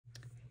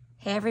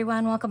Hey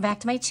everyone, welcome back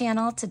to my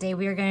channel. Today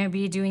we are going to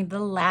be doing the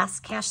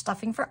last cash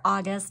stuffing for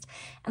August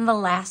and the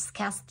last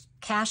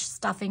cash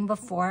stuffing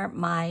before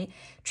my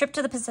trip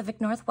to the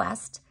Pacific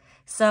Northwest.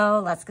 So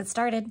let's get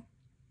started.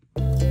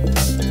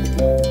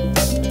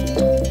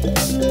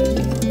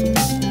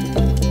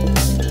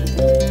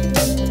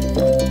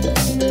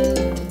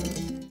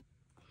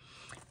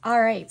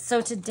 All right,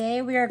 so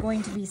today we are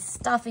going to be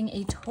stuffing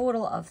a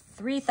total of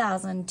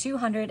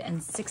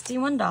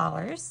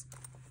 $3,261.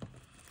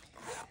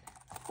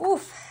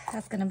 Oof,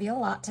 that's gonna be a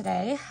lot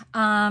today.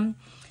 And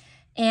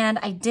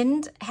I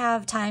didn't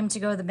have time to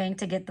go to the bank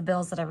to get the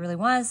bills that I really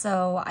wanted,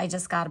 so I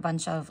just got a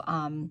bunch of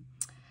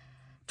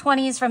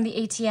 20s from the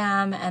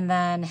ATM and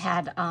then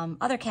had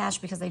other cash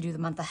because they do the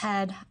month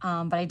ahead.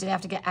 But I did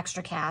have to get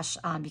extra cash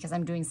because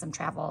I'm doing some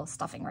travel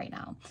stuffing right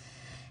now.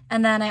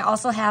 And then I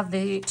also have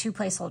the 2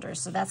 placeholders,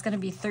 so that's gonna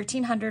be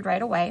 $1,300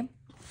 right away.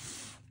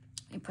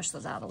 Let me push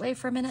those out of the way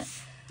for a minute.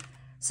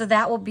 So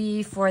that will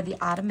be for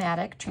the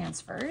automatic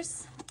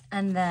transfers.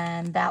 And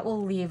then that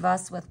will leave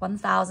us with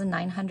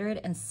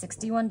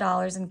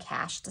 $1,961 in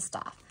cash to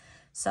stuff.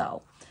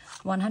 So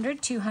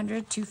 100,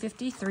 200,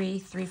 253,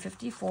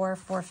 354,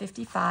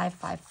 455,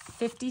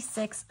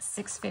 556,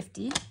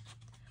 650. I'm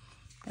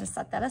gonna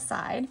set that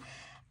aside.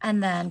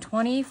 And then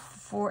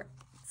 24,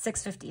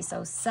 650.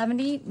 So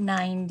 70,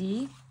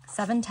 90,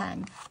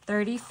 710,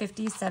 30,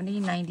 50, 70,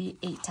 90,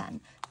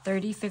 810,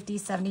 30, 50,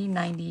 70,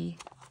 90,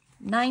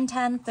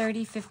 910,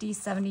 30, 50,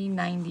 70,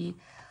 90,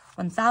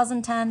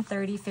 1,010,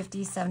 30,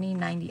 50, 70,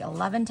 90,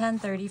 1110,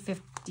 30,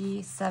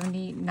 50,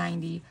 70,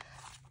 90,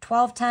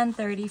 1210,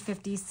 30,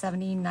 50,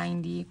 70,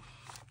 90,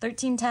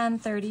 1310,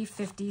 30,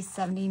 50,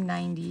 70,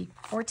 90,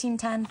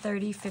 1410,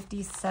 30,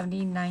 50,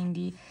 70,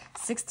 90,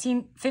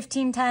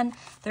 1510,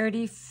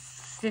 30,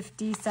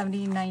 50,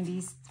 70,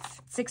 90,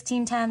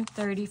 1610,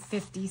 30,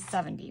 50,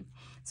 70.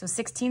 So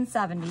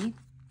 1670.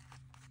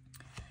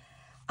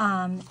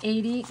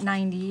 80,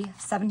 90,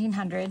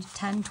 1700,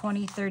 10,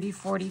 20, 30,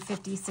 40,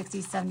 50,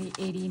 60, 70,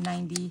 80,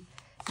 90,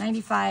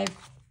 95,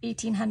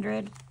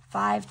 1800,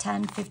 5,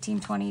 10, 15,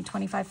 20,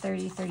 25,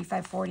 30,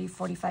 35, 40,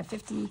 45,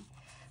 50,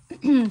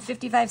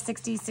 55,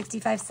 60,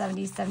 65,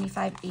 70,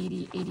 75,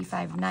 80,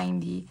 85,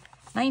 90,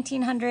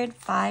 1900,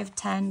 5,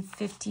 10,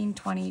 15,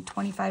 20,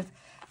 25,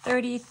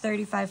 30,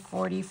 35,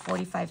 40,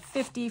 45,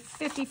 50,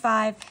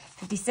 55,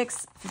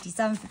 56,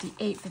 57,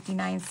 58,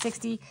 59,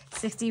 60,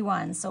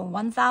 61. So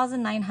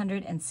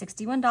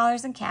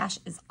 $1,961 in cash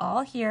is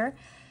all here.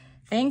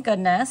 Thank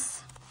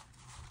goodness.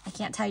 I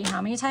can't tell you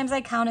how many times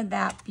I counted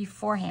that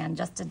beforehand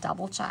just to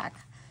double check.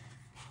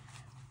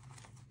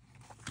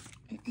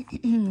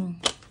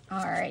 All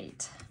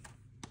right.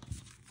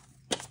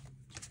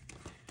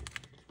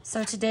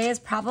 So today is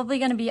probably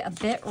going to be a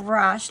bit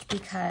rushed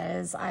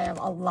because I have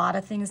a lot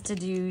of things to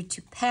do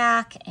to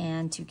pack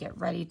and to get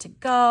ready to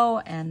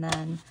go. And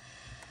then,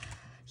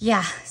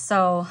 yeah,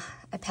 so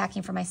I'm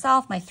packing for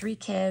myself, my 3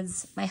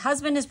 kids. My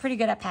husband is pretty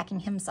good at packing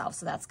himself,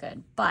 so that's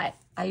good. But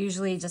I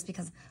usually, just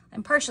because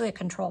I'm partially a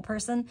control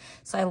person,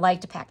 so I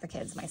like to pack the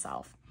kids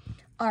myself.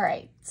 All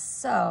right,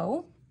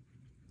 so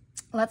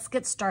let's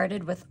get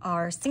started with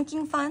our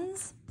sinking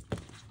funds.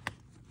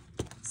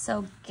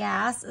 So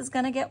gas is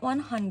going to get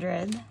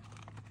 100.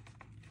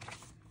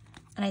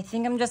 And I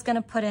think I'm just going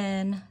to put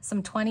in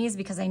some 20s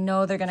because I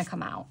know they're going to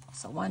come out.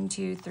 So 1,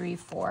 2, 3,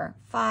 4,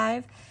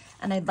 5.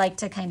 And I'd like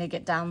to kind of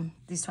get down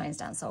these 20s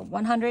down. So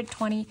 100,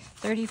 20,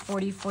 30,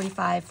 40,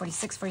 45,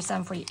 46,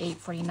 47, 48,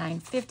 49,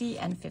 50,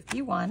 and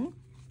 51.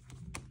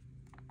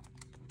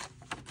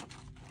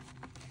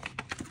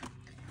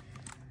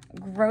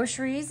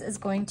 Groceries is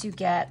going to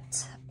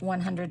get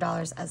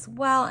 $100 as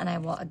well. And I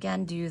will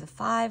again do the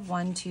 5,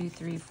 1, 2,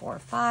 3, 4,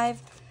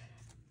 5.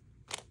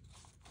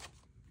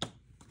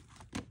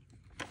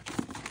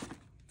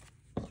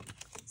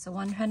 So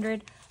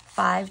 100,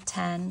 5,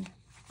 10,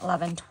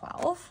 11,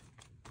 12.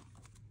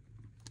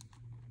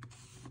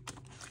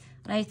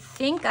 And I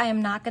think I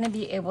am not going to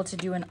be able to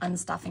do an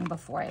unstuffing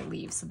before I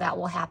leave. So that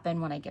will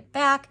happen when I get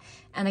back.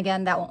 And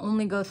again, that will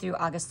only go through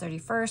August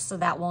 31st. So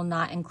that will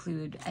not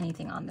include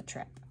anything on the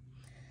trip.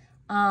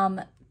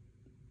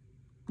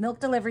 Milk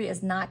delivery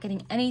is not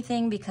getting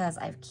anything because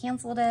I've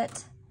canceled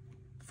it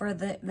for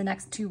the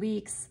next 2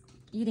 weeks.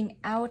 Eating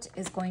out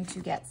is going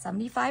to get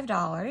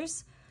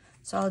 $75.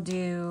 So I'll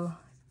do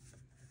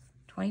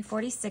 20,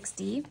 40,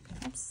 60,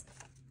 oops,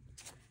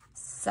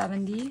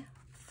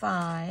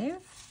 75.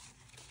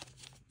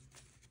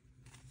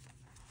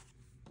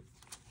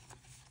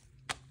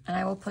 And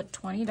I will put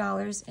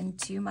 $20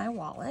 into my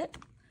wallet.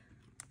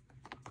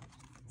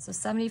 So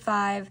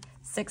 75,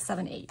 6,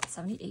 7, 8,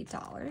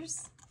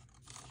 $78.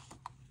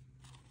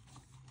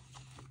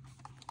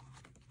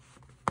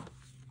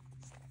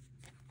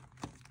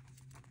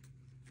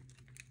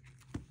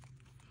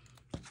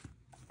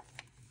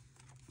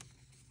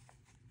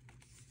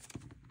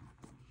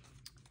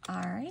 All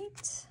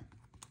right.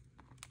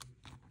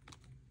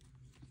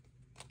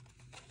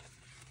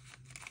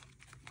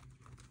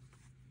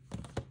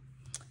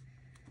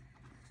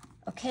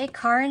 Okay,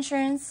 car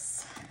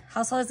insurance.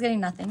 Household is getting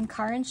nothing.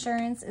 Car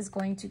insurance is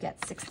going to get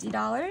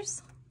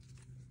 $60.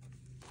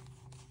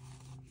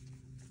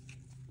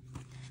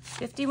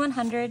 50,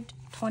 100,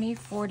 20,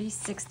 40,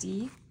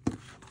 60,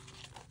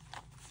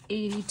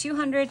 80,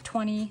 200,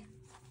 20,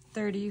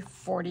 30,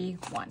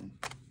 41.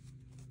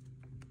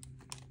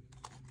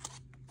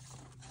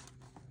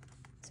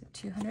 So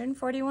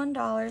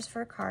 $241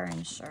 for car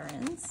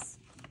insurance.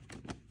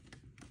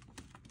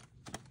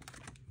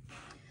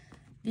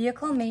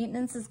 Vehicle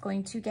maintenance is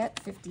going to get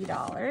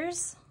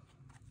 $50.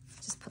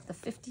 Just put the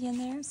 50 in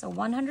there. So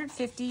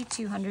 150,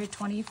 200,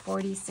 20,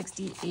 40,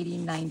 60, 80,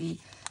 90,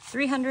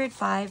 300,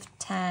 5,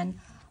 10,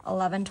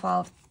 11,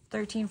 12,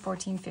 13,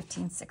 14,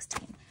 15,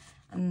 16.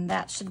 And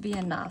that should be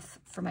enough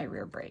for my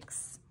rear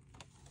brakes.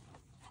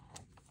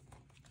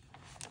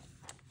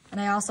 And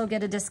I also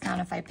get a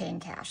discount if I pay in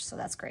cash, so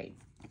that's great.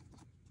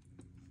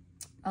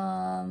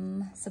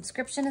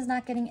 Subscription is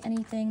not getting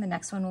anything. The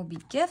next one will be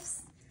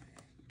gifts.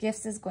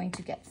 Gifts is going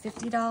to get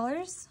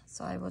 $50.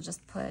 So I will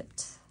just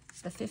put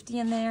the 50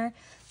 in there.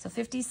 So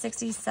 50,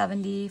 60,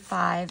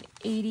 75,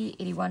 80,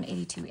 81,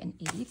 82, and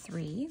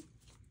 83.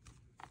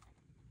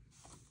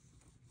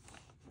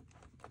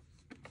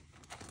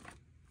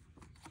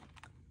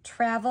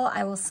 Travel,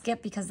 I will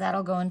skip because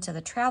that'll go into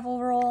the travel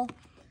roll.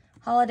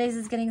 Holidays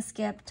is getting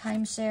skipped,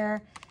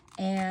 timeshare,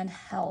 and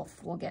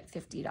health will get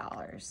 $50.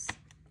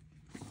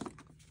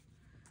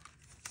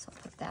 So I'll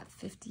put that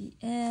 50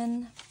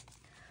 in.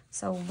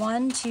 So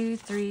 1, 2,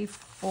 3,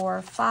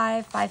 4,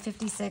 5,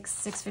 556,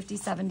 650,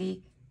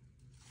 70,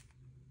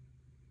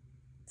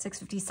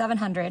 650,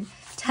 700,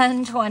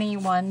 10, 20,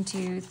 1,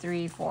 2,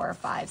 3, 4,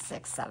 5,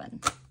 6,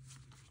 7.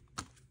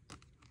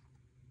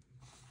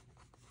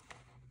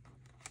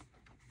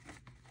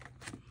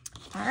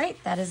 All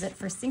right, that is it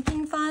for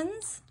sinking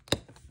funds.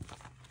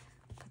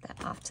 Put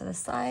that off to the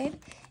side.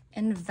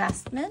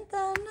 Investment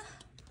then.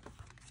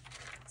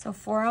 So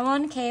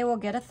 401k will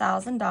get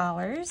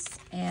 $1,000,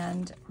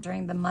 and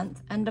during the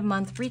end of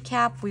month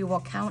recap, we will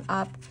count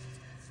up.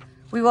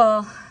 We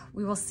will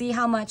see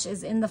how much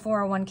is in the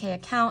 401k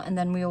account, and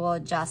then we will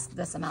adjust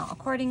this amount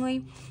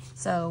accordingly.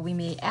 So we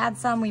may add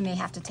some, we may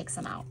have to take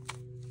some out.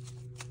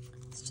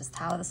 It's just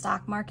how the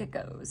stock market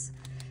goes,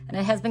 and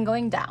it has been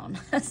going down.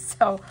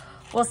 So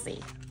we'll see.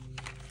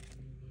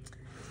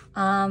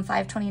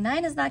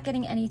 529 is not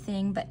getting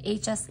anything, but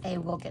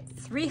HSA will get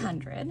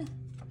 300.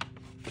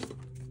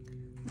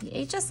 The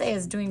HSA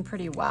is doing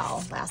pretty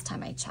well last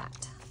time I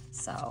checked.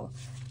 So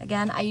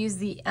again, I use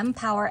the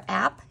Empower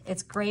app.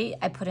 It's great.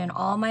 I put in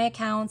all my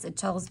accounts. It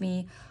tells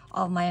me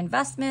all of my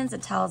investments.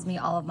 It tells me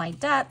all of my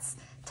debts.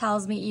 It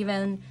tells me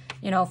even,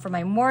 for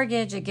my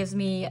mortgage, it gives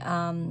me,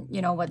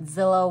 what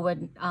Zillow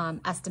would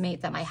estimate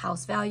that my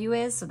house value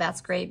is. So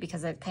that's great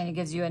because it kind of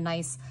gives you a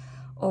nice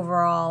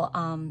overall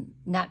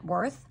net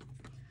worth.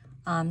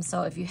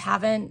 So if you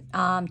haven't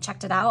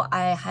checked it out,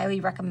 I highly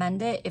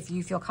recommend it if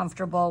you feel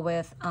comfortable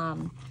with,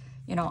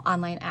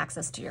 online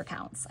access to your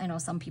accounts. I know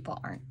some people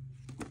aren't.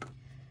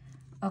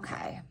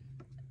 Okay,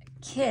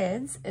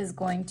 kids is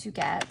going to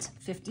get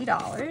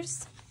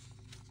 $50.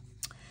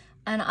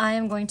 And I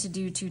am going to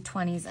do 2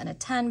 20s and a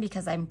 10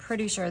 because I'm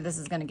pretty sure this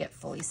is going to get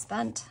fully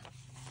spent.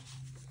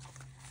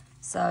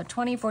 So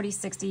 20, 40,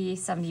 60,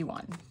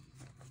 71.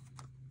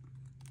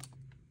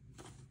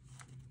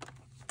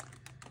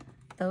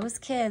 Those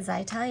kids,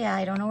 I tell you,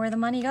 I don't know where the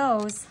money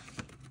goes.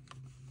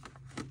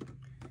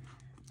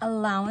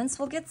 Allowance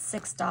will get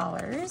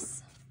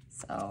 $6.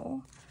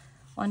 So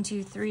 1,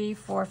 2, 3,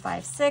 4,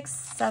 5, 6,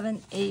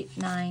 7, 8,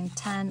 9,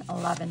 10,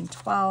 11,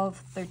 12,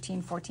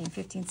 13, 14,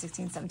 15,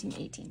 16, 17,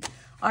 18.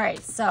 All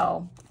right,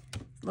 so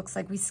looks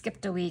like we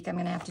skipped a week. I'm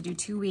gonna have to do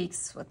 2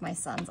 weeks with my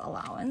son's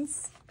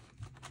allowance.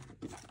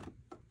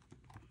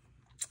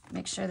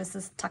 Make sure this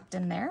is tucked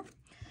in there.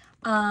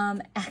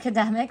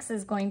 Academics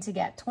is going to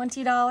get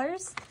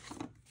 $20.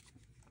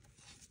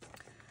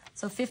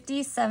 So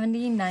 50,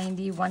 70,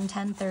 90,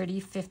 110, 30,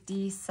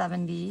 50,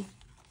 70,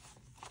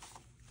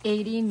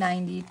 80,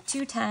 90,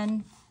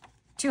 210,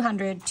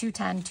 200,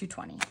 210,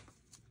 220.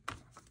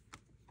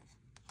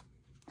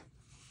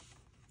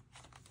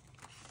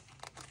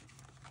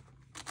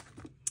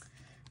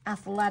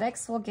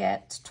 Athletics will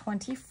get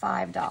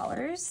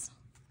 $25.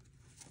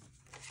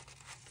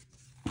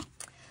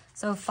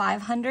 So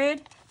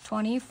 500,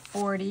 20,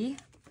 40,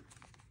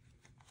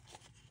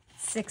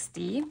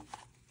 60,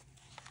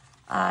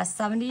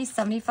 70,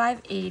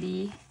 75,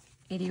 80,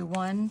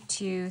 81,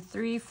 2,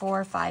 3,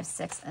 4, 5,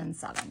 6, and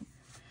 7.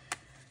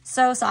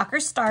 So soccer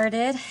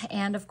started,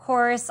 and of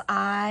course,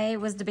 I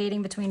was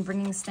debating between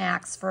bringing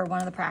snacks for one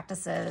of the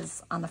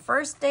practices on the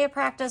first day of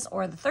practice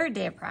or the third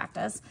day of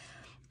practice.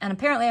 And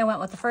apparently I went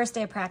with the first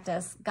day of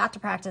practice, got to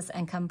practice,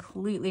 and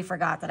completely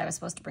forgot that I was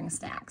supposed to bring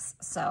snacks.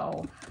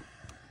 So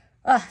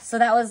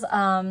that was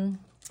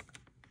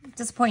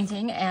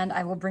disappointing, and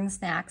I will bring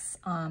snacks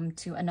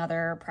to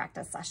another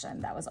practice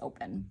session that was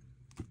open.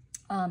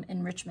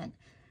 Enrichment,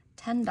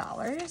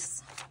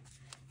 $10.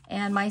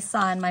 And my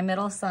son, my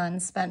middle son,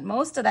 spent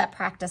most of that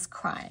practice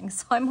crying.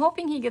 So I'm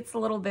hoping he gets a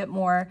little bit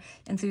more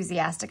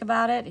enthusiastic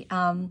about it.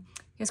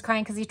 He He was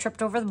crying because he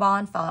tripped over the ball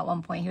and fell at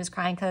one point. He was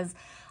crying because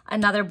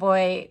another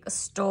boy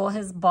stole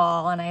his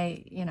ball, and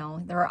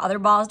there were other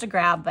balls to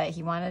grab, but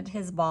he wanted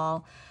his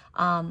ball.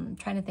 Trying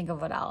to think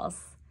of what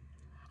else.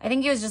 I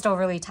think he was just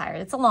overly tired.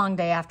 It's a long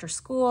day after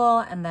school,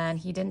 and then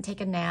he didn't take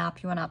a nap.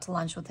 He went out to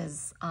lunch with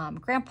his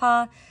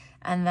grandpa,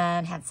 and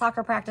then had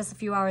soccer practice a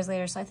few hours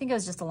later, so I think it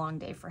was just a long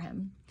day for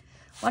him.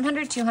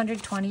 100,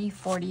 200, 20,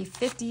 40,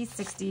 50,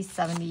 60,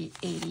 70,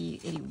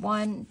 80,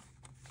 81,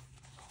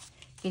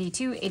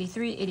 82,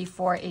 83,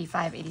 84,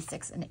 85,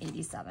 86, and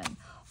 87.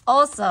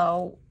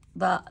 Also,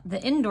 the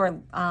indoor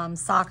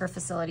soccer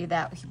facility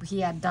that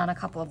he had done a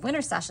couple of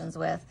winter sessions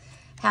with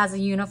has a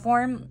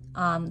uniform.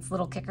 It's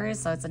Little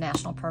Kickers, so it's a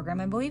national program,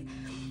 I believe.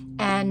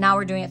 And now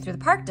we're doing it through the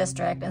park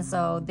district, and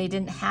so they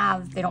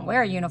don't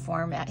wear a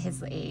uniform at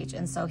his age,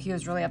 and so he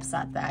was really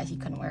upset that he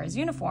couldn't wear his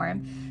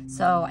uniform.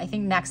 So I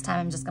think next time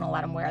I'm just gonna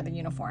let him wear the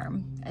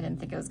uniform. I didn't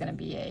think it was gonna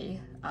be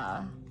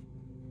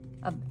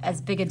as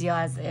big a deal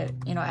as it,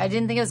 I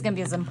didn't think it was gonna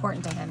be as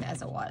important to him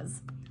as it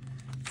was.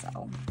 So,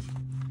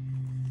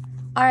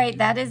 all right,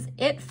 that is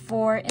it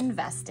for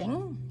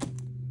investing.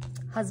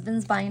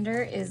 Husband's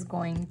binder is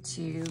going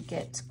to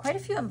get quite a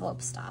few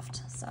envelopes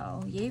stuffed,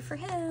 so yay for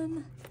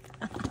him.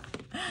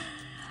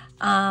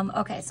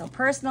 Okay, so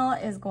personal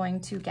is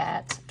going to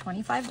get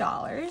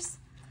 $25.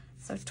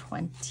 So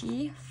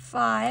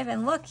 25,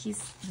 and look,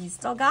 he's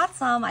still got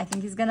some. I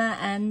think he's gonna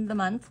end the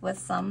month with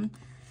some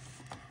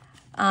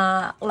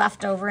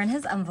left over in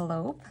his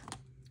envelope.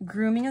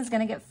 Grooming is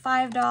gonna get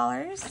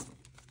 $5.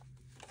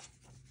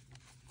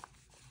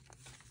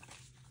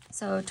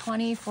 So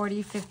 20,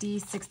 40, 50,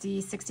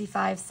 60,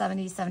 65,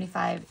 70,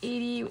 75,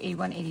 80,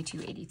 81,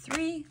 82,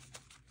 83,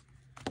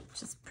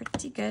 which is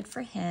pretty good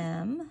for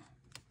him.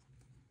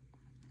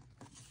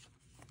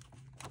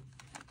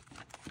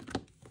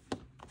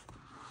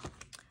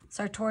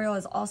 Sartorial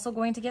is also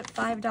going to get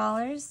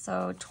 $5.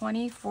 So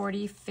 20,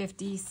 40,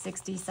 50,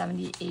 60,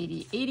 70,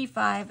 80,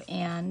 85,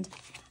 and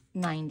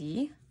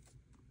 90.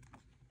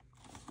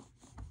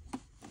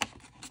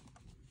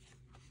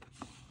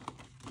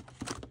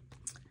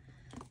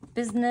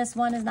 Business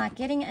 1 is not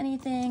getting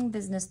anything.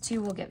 Business 2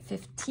 will get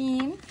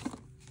 15.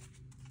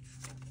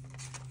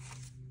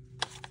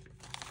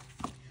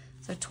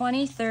 So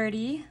 20,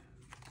 30,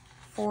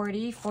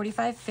 40,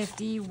 45,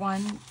 50,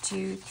 1,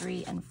 2,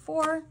 3, and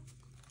 4.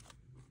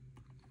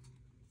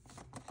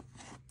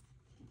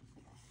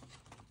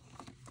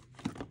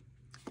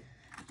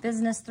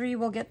 Business 3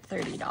 will get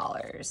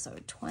 $30. So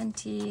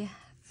 20,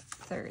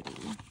 30.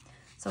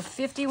 So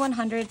 50,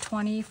 100,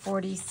 20,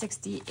 40,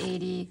 60,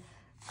 80,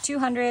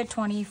 200,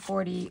 20,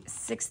 40,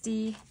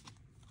 60,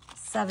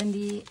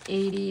 70,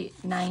 80,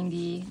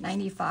 90,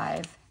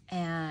 95,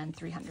 and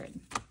 300.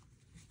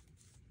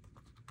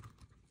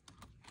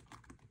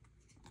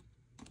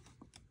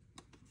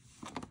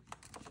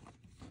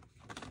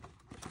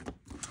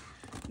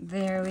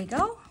 There we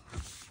go.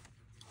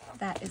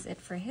 That is it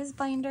for his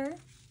binder.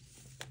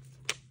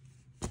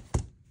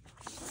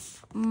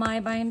 My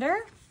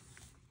binder.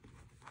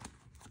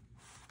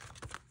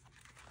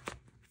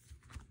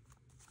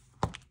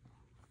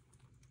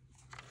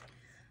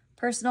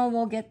 Personal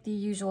will get the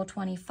usual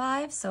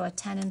 25, so a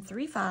 10 and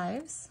 3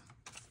 5s.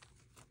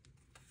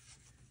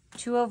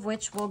 2 of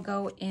which will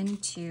go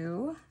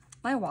into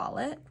my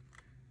wallet.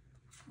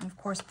 And of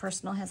course,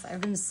 personal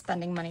I've been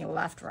spending money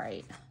left,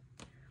 right.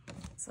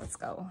 So let's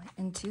go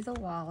into the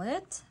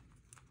wallet.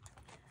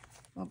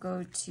 We'll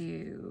go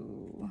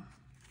to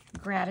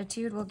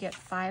gratitude, we'll get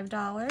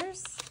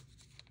 $5.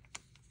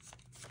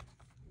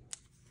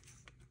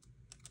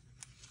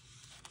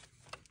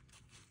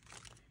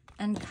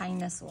 And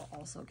kindness will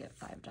also get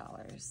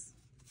 $5.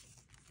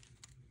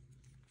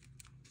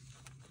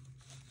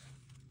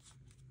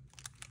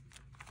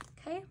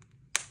 Okay.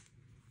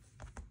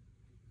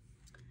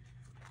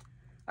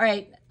 All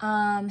right,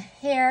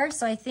 hair.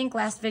 So I think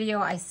last video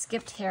I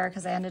skipped hair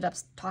because I ended up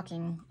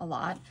talking a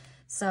lot.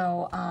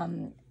 So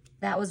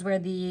that was where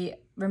the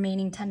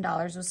remaining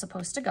 $10 was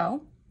supposed to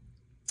go.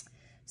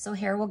 So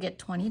hair will get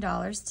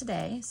 $20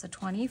 today. So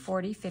 20,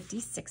 40, 50,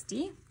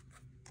 60.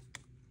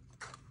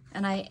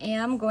 And I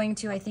am going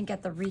to, I think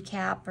at the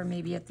recap or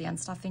maybe at the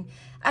unstuffing,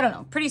 I don't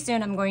know, pretty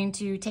soon I'm going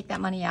to take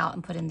that money out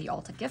and put in the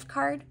Ulta gift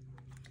card.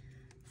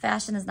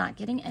 Fashion is not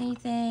getting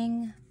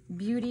anything.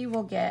 Beauty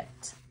will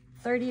get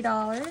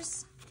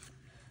 $30.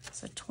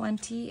 So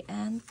 20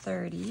 and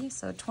 30.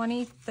 So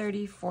 20,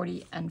 30,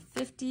 40, and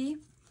 50.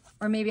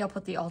 Or maybe I'll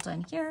put the Ulta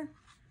in here.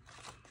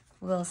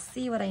 We'll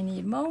see what I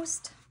need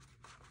most.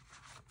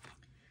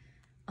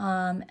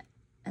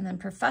 And then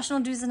professional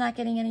dues is not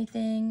getting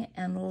anything,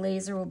 and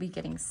laser will be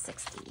getting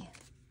 60.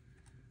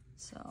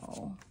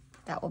 So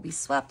that will be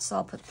swept, so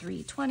I'll put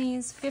 3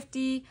 20s,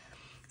 50,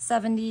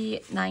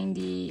 70,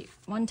 90,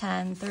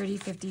 110, 30,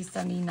 50,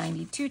 70,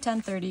 90,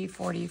 210, 30,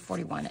 40,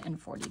 41,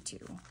 and 42.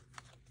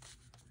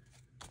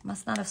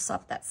 Must not have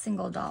swept that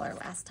single dollar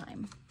last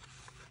time.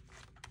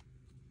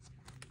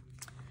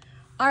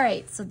 All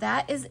right, so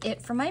that is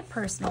it for my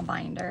personal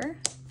binder.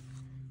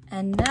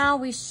 And now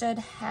we should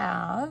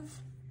have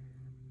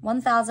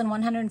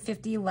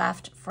 1,150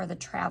 left for the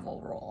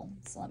travel roll.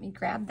 So let me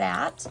grab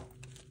that.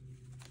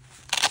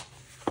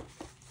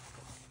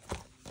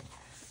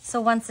 So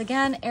once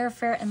again,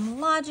 airfare and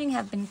lodging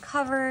have been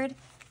covered.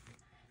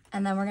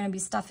 And then we're going to be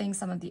stuffing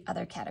some of the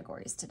other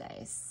categories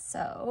today.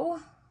 So,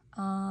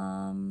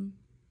 let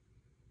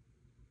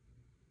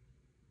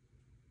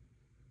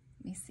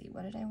me see,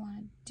 what did I want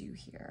to do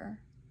here?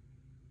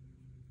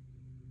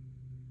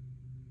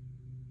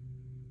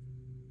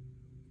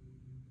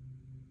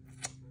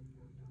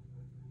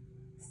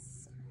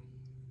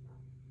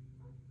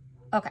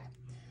 Okay,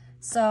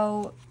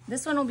 so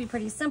this one will be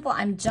pretty simple.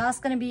 I'm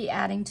just going to be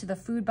adding to the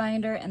food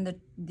binder and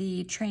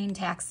the train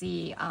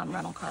taxi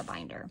rental car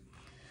binder.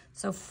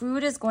 So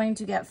food is going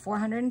to get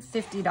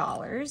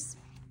 $450.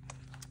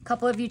 A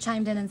couple of you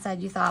chimed in and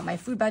said you thought my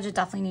food budget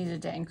definitely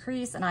needed to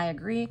increase, and I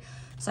agree.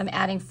 So I'm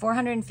adding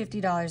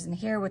 $450 in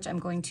here, which I'm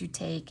going to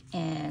take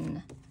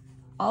in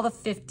all the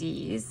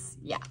 50s.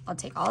 Yeah, I'll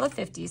take all the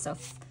 50s. So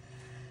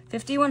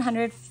 50,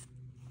 100,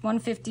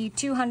 150,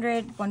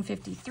 200,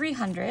 150,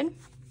 300.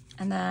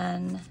 And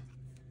then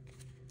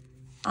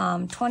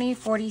 20,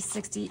 40,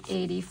 60,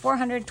 80,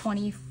 400,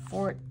 20,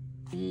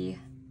 40,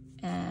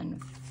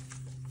 and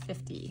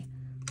 50.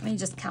 Let me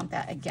just count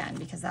that again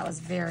because that was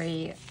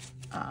very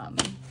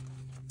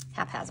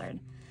haphazard.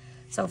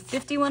 So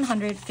 50,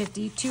 100,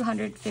 50,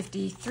 200,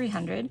 50,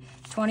 300,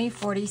 20,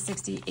 40,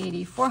 60,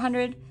 80,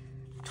 400,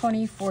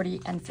 20,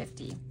 40, and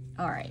 50.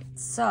 All right,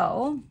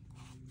 so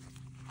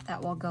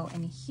that will go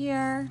in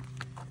here.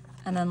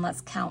 And then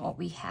let's count what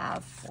we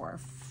have for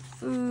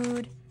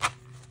food.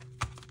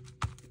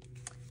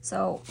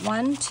 So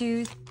 1,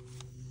 2,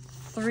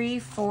 3,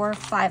 4,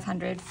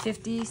 500,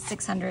 50,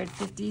 600,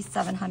 50,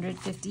 700,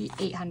 50,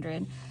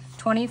 800,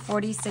 20,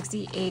 40,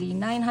 60, 80,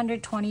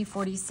 900, 20,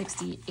 40,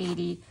 60,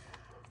 80,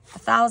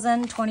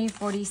 1,000, 20,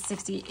 40,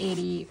 60,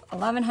 80,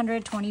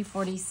 1,100, 20,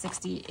 40,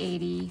 60,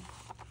 80,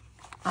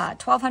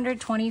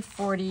 1,200, 20,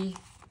 40,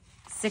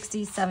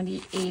 60,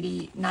 70,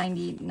 80,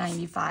 90,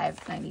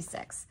 95,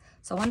 96.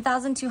 So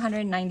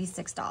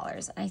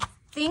 $1,296. And I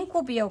think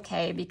we'll be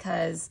okay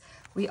because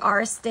we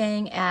are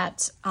staying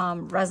at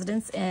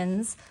residence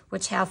inns,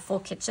 which have full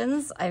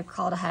kitchens. I've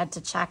called ahead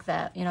to check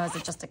that, you know, is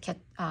it just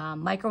a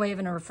microwave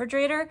and a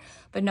refrigerator?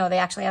 But no, they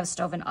actually have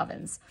stove and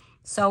ovens.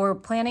 So we're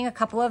planning a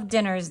couple of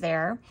dinners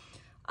there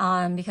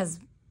because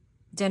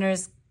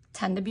dinners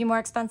tend to be more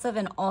expensive,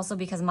 and also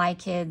because my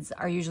kids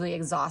are usually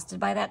exhausted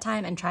by that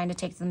time, and trying to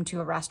take them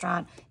to a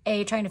restaurant,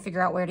 A, trying to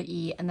figure out where to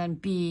eat, and then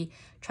B,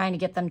 trying to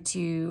get them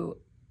to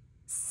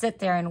sit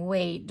there and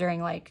wait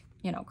during, like,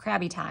 you know,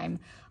 crabby time.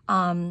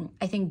 I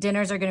think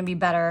dinners are going to be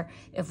better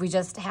if we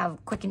just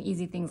have quick and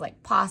easy things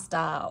like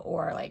pasta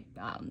or like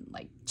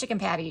chicken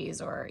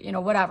patties or, you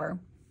know, whatever.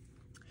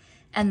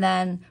 And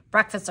then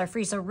breakfasts are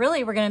free. So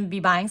really we're going to be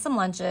buying some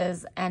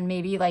lunches and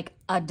maybe like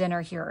a dinner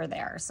here or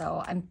there.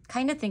 So I'm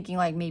kind of thinking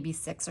like maybe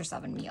 6 or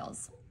 7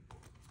 meals.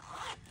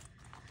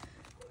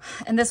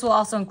 And this will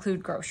also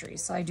include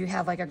groceries. So I do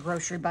have like a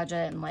grocery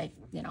budget and like,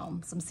 you know,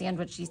 some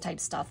sandwichy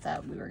type stuff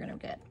that we were going to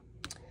get.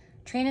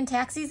 Train and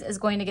taxis is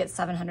going to get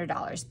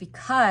 $700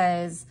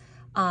 because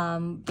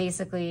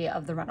basically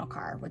of the rental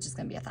car, which is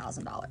going to be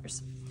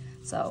 $1,000.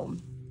 So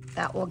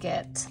that will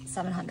get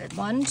 700.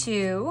 1,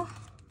 2,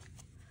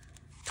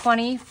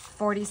 20,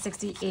 40,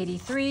 60,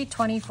 83,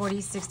 20,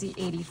 40, 60,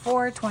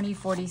 84, 20,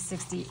 40,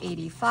 60,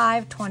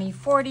 85, 20,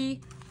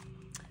 40,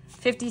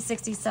 50,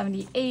 60,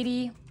 70,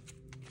 80,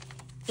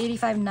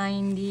 85,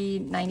 90,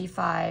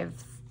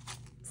 95,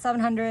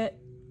 700,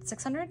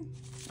 600?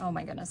 Oh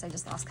my goodness, I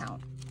just lost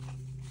count.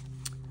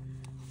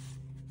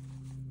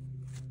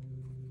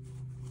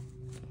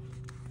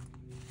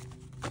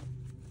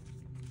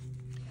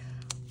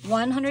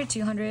 $100,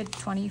 $200,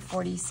 $20,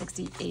 $40,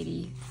 $60,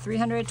 $80,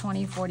 $300,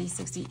 $20, $40,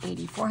 $60,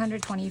 $80, $400,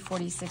 $20,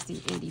 $40, $60,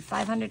 $80,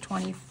 $500,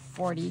 $20,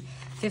 $40,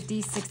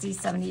 $50, $60,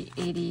 $70,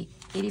 $80,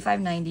 $85,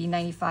 $90,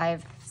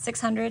 $95,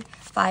 $600,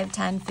 $5,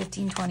 $10,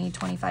 $15, $20,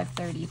 $25,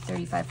 $30,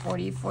 $35,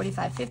 $40,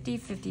 $45, $50,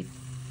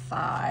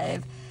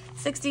 $55,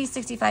 $60,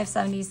 $65,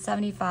 $70,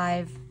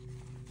 $75,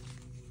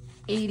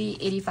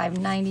 $80, $85,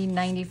 $90,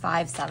 $95,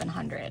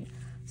 $700.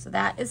 So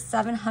that is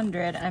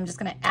 700, and I'm just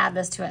gonna add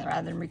this to it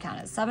rather than recount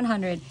it.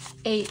 700,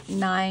 8,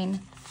 9,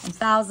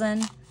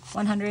 1,000,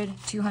 100,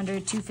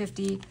 200,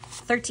 250,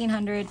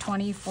 1,300,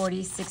 20,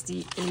 40,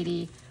 60,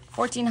 80,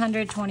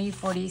 1,400, 20,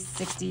 40,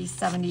 60,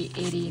 70,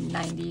 80,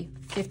 90,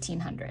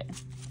 1,500.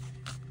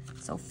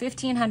 So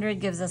 1,500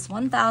 gives us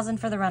 1,000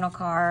 for the rental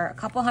car, a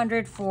couple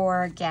hundred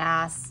for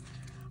gas,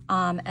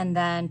 and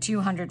then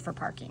 200 for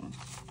parking.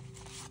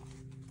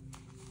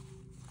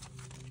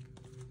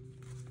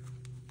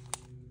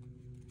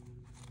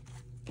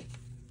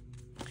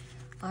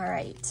 All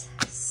right,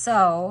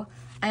 so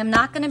I am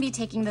not gonna be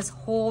taking this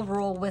whole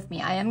roll with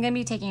me. I am gonna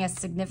be taking a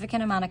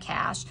significant amount of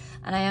cash,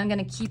 and I am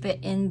gonna keep it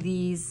in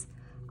these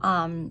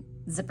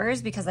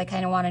zippers because I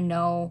kind of wanna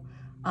know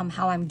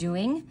how I'm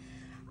doing.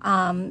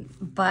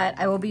 But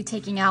I will be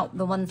taking out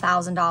the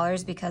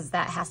 $1,000 because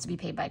that has to be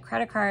paid by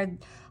credit card.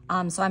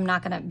 So I'm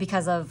not gonna,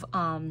 because of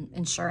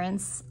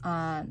insurance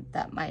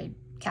that my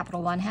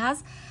Capital One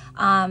has.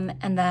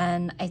 And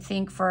then I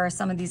think for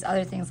some of these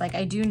other things, like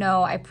I do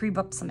know I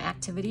pre-booked some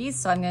activities,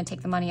 so I'm going to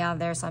take the money out of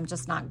there, so I'm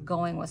just not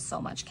going with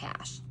so much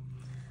cash.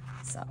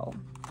 So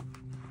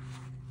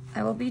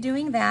I will be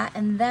doing that.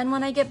 And then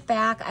when I get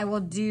back, I will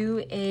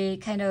do a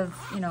kind of,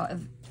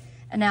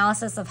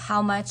 analysis of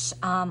how much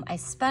I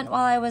spent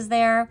while I was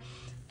there.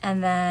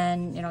 And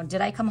then,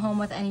 did I come home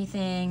with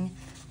anything?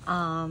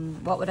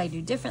 What would I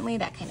do differently?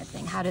 That kind of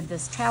thing. How did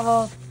this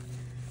travel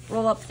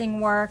roll-up thing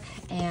work?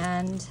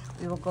 And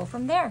we will go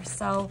from there.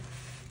 So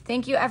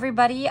thank you,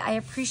 everybody. I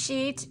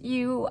appreciate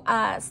you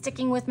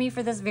sticking with me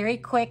for this very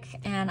quick,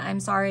 and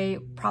I'm sorry,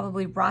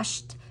 probably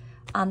rushed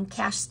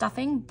cash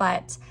stuffing,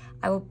 but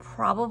I will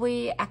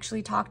probably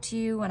actually talk to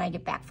you when I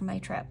get back from my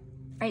trip.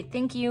 All right,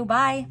 thank you.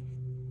 Bye.